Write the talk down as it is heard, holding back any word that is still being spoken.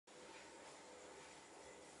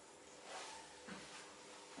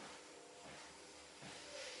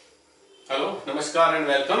Hello, Namaskar and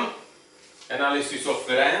welcome. Analysis of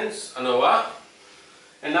variance, ANOVA.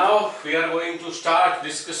 And now we are going to start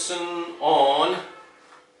discussion on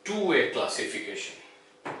two-way classification.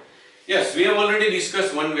 Yes, we have already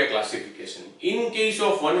discussed one-way classification. In case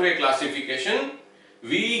of one-way classification,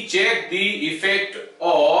 we check the effect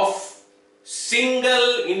of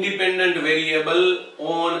single independent variable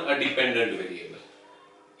on a dependent variable.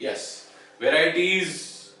 Yes,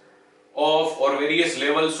 varieties of or various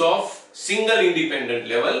levels of single independent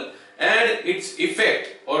level and its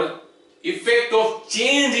effect or effect of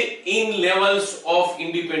change in levels of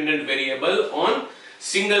independent variable on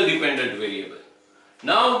single dependent variable.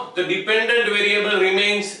 Now the dependent variable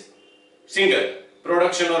remains single,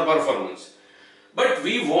 production or performance, but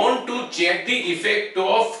we want to check the effect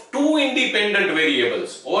of two independent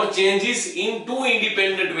variables or changes in two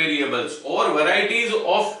independent variables or varieties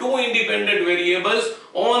of two independent variables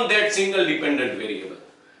on that single dependent variable.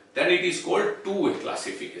 Then it is called two-way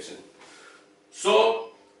classification. So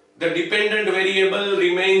the dependent variable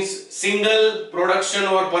remains single, production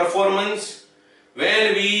or performance.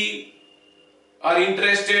 When we are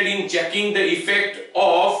interested in checking the effect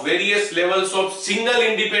of various levels of single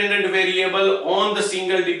independent variable on the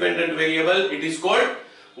single dependent variable, it is called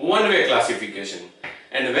one-way classification.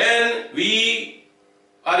 And when we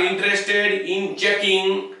are interested in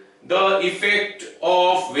checking the effect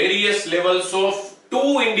of various levels of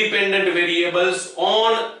two independent variables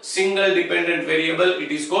on single dependent variable, it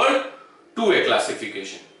is called two-way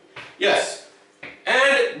classification. Yes,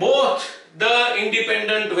 and both the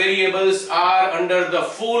independent variables are under the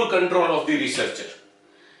full control of the researcher.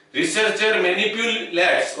 Researcher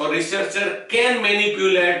manipulates or researcher can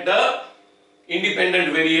manipulate the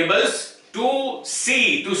independent variables to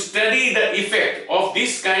study the effect of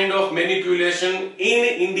this kind of manipulation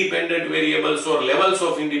in independent variables or levels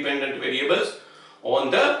of independent variables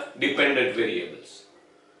on the dependent variables.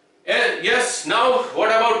 And yes, now what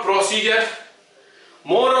about procedure?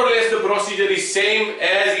 More or less the procedure is same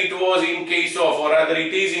as it was in case of, or rather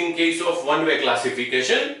it is in case of one-way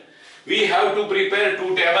classification. We have to prepare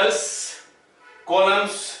two tables,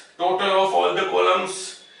 columns, total of all the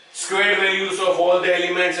columns, squared values of all the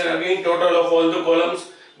elements, and again total of all the columns.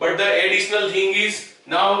 But the additional thing is,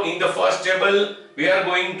 now in the first table we are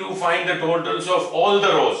going to find the totals of all the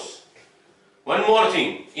rows. One more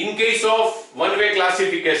thing, in case of one-way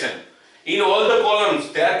classification, in all the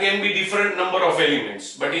columns there can be different number of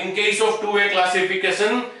elements, but in case of two-way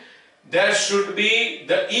classification there should be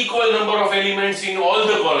the equal number of elements in all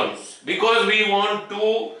the columns, because we want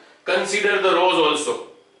to consider the rows also.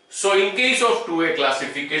 So in case of two-way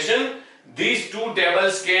classification, these two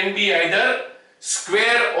tables can be either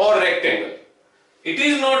square or rectangle. It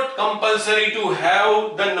is not compulsory to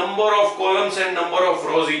have the number of columns and number of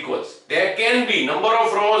rows equals. There can be number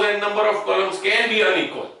of rows and number of columns can be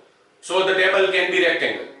unequal. So the table can be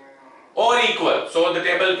rectangle, or equal, so the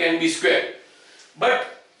table can be square. But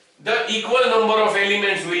the equal number of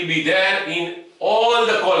elements will be there in all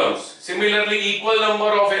the columns. Similarly, equal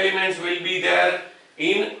number of elements will be there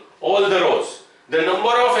in all the rows. The number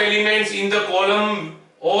of elements in the column,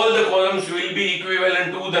 all the columns will be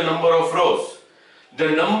equivalent to the number of rows. The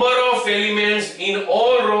number of elements in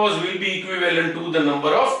all rows will be equivalent to the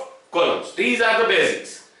number of columns. These are the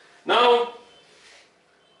basics. Now,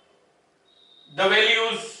 the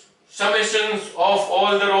values, summations of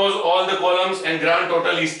all the rows, all the columns, and grand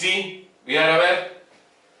total is T, we are aware.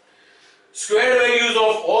 Squared values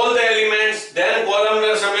of all the elements, then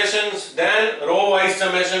columnar summations, then row wise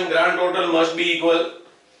summation, grand total must be equal.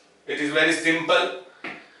 It is very simple.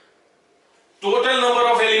 Total number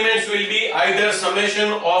of elements will be either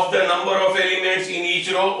summation of the number of elements in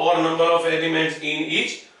each row or number of elements in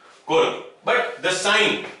each column. But the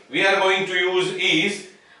sign we are going to use is,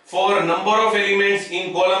 for number of elements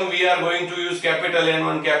in column we are going to use capital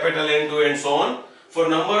N1, capital N2 and so on. For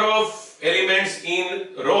number of elements in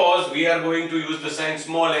rows we are going to use the sign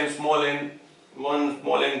small n, small n1,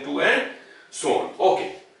 small n2 and so on.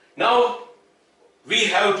 Okay. Now we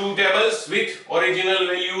have two tables with original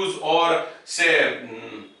values or say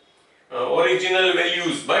original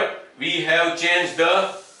values, but we have changed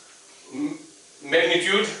the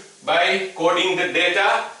magnitude by coding the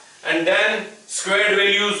data, and then squared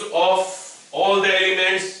values of all the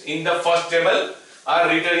elements in the first table are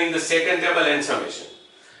written in the second table and summation.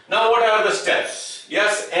 Now what are the steps?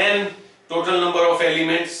 Yes, n total number of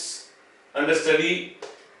elements under study,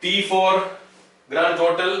 T for grand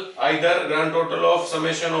total, either grand total of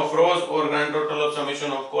summation of rows or grand total of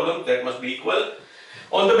summation of columns, that must be equal.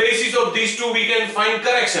 On the basis of these two we can find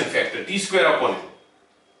correction factor, T square upon n.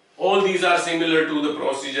 All these are similar to the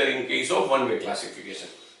procedure in case of one-way classification.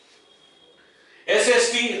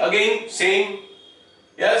 SST again same,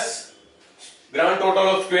 yes, grand total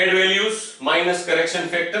of squared values minus correction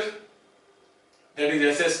factor, that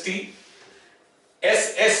is SST.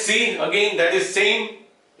 SSC again that is same,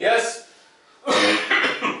 yes,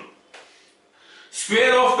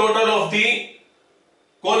 square of total of the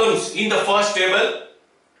columns in the first table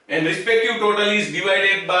and respective total is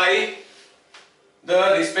divided by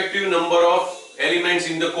the respective number of elements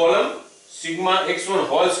in the column, sigma x1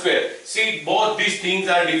 whole square. See, both these things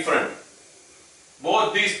are different.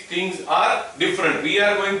 Both these things are different. We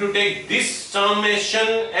are going to take this summation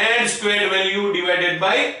and squared value divided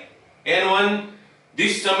by n1,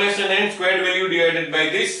 this summation and squared value divided by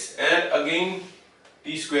this, and again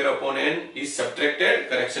t square upon n is subtracted,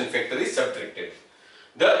 correction factor is subtracted.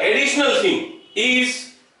 The additional thing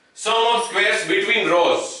is sum of squares between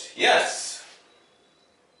rows. Yes,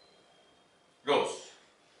 rows.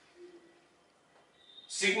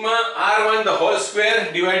 Sigma r1 the whole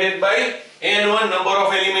square divided by n1 number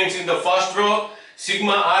of elements in the first row,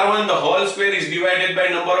 sigma r1 the whole square is divided by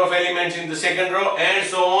number of elements in the second row, and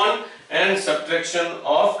so on, and subtraction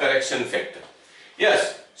of correction factor.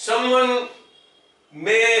 Yes, someone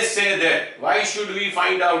may say that why should we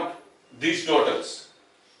find out these totals?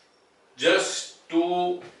 Just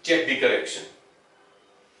to check the correction.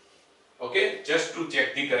 Okay, just to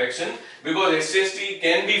check the correction, because SST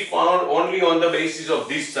can be found only on the basis of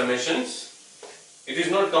these summations. It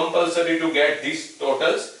is not compulsory to get these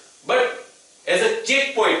totals, but as a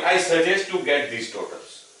checkpoint I suggest to get these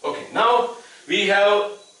totals. Okay, now we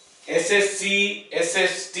have SSC,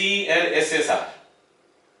 SST and SSR.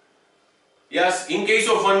 Yes, in case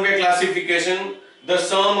of one-way classification, the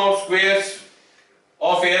sum of squares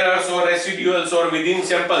of errors or residuals or within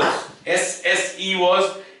samples, SSE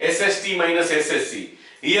was SST minus SSC.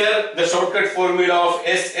 Here the shortcut formula of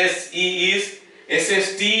SSE is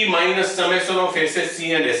SST minus summation of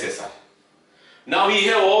SSC and SSR. Now we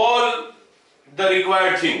have all the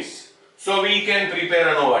required things, so we can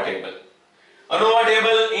prepare ANOVA table. ANOVA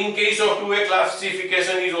table in case of two-way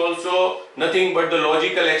classification is also nothing but the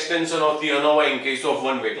logical extension of the ANOVA in case of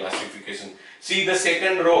one-way classification. See, the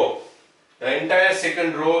second row, the entire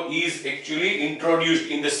second row is actually introduced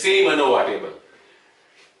in the same ANOVA table.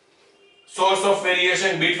 Source of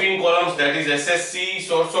variation between columns, that is SSC,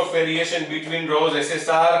 source of variation between rows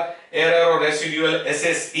SSR, error or residual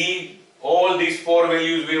SSE, all these four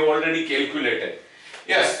values we have already calculated.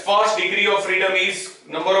 Yes, first degree of freedom is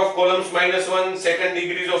number of columns minus 1, second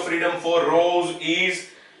degrees of freedom for rows is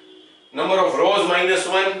number of rows minus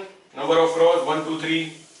 1, number of rows 1, 2,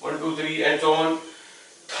 3, 1, 2, 3 and so on.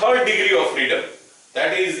 Third degree of freedom,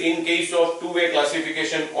 that is in case of two-way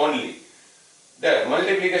classification only. The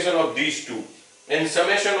multiplication of these two and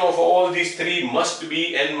summation of all these three must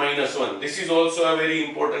be n minus 1. This is also a very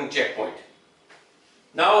important checkpoint.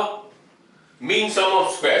 Now, mean sum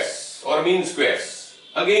of squares or mean squares.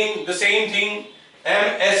 Again the same thing,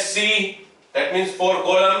 MSC, that means for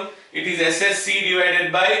column, it is SSC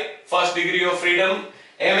divided by first degree of freedom,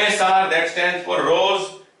 MSR that stands for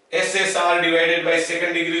rows, SSR divided by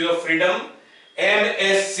second degrees of freedom,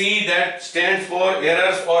 MSC that stands for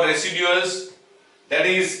errors or residuals, that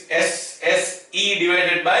is SSE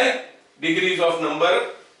divided by degrees of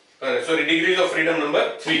degrees of freedom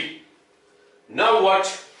number 3. Now what?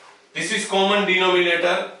 This is common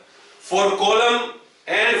denominator. For column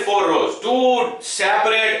and for rows, two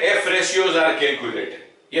separate F ratios are calculated.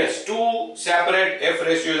 Yes, two separate F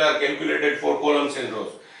ratios are calculated for columns and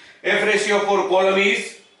rows. F ratio for column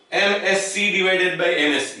is MSC divided by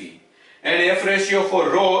MSE, and F ratio for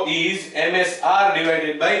row is MSR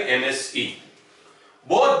divided by MSE.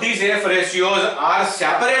 Both these F ratios are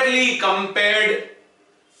separately compared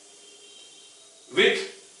with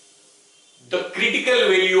the critical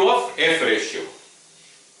value of F ratio.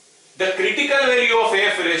 The critical value of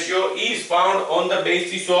F ratio is found on the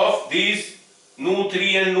basis of these nu3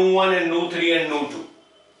 and nu1 and nu3 and nu2.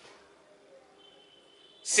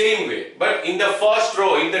 Same way, but in the first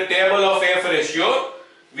row in the table of F ratio,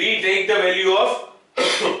 we take the value of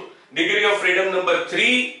degree of freedom number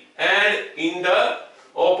 3, and in the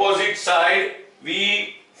opposite side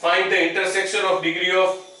we find the intersection of degree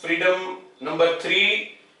of freedom number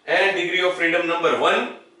 3 and degree of freedom number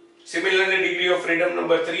 1. Similarly, degree of freedom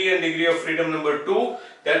number 3 and degree of freedom number 2,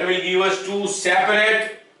 that will give us two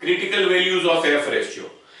separate critical values of F ratio,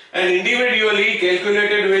 and individually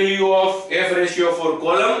calculated value of F ratio for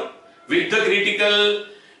column with the critical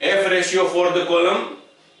F ratio for the column.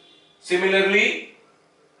 Similarly,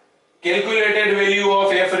 calculated value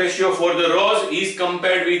of F ratio for the rows is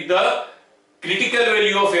compared with the critical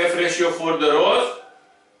value of F ratio for the rows,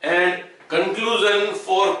 and conclusion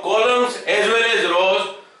for columns as well as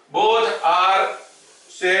rows, both are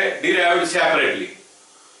say derived separately.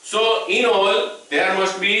 So in all there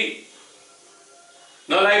must be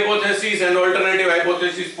null hypothesis and alternative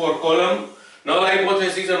hypothesis for column, null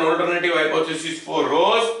hypothesis and alternative hypothesis for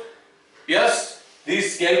rows. Yes,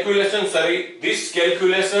 these calculations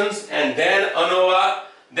and then ANOVA,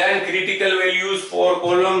 then critical values for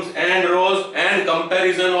columns and rows, and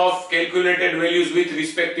comparison of calculated values with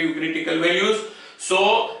respective critical values.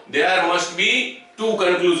 So there must be two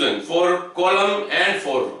conclusions for column and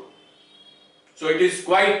for row. So it is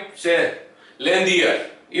quite say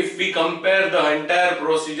lengthier if we compare the entire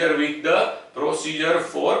procedure with the procedure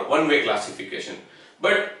for one-way classification,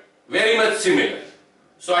 but very much similar.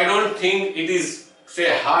 So I don't think it is say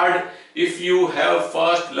hard if you have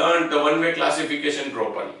first learned the one-way classification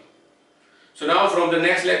properly. So now from the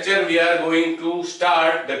next lecture we are going to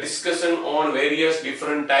start the discussion on various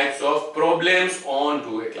different types of problems on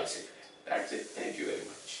two-way classification. That's it. Thank you very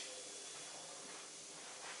much.